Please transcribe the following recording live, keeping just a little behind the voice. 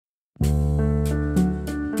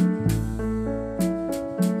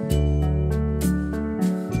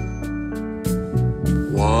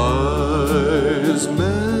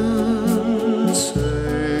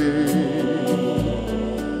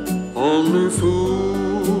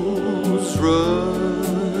fools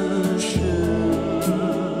rush in,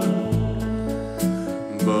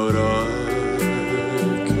 but I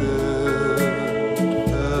can't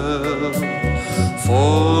help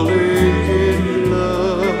falling in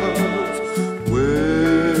love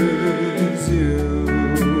with you.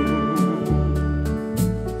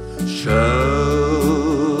 Shall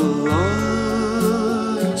I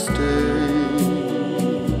stay?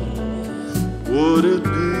 Would it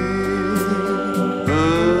be a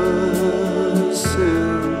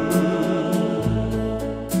sin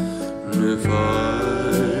if I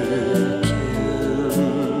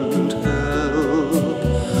can't help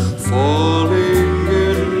falling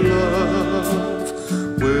in love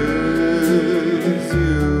with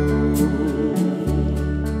you?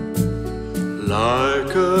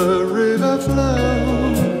 Like a river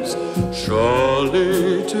flows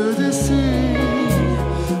surely to the sea,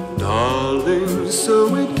 darling,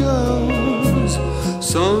 so it goes.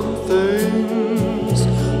 Some things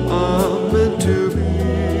are meant to be.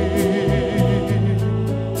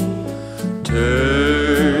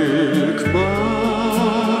 Take my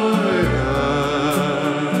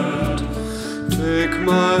hand, take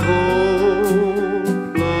my whole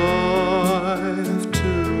life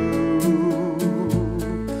too,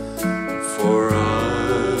 for I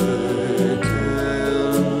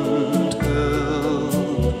can't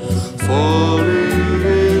help falling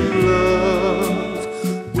in love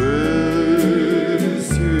with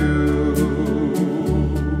you.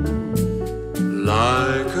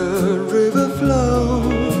 Like a river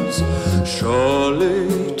flows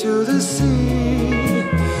surely to the sea,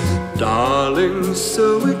 darling, so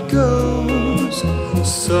it goes.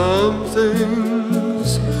 Something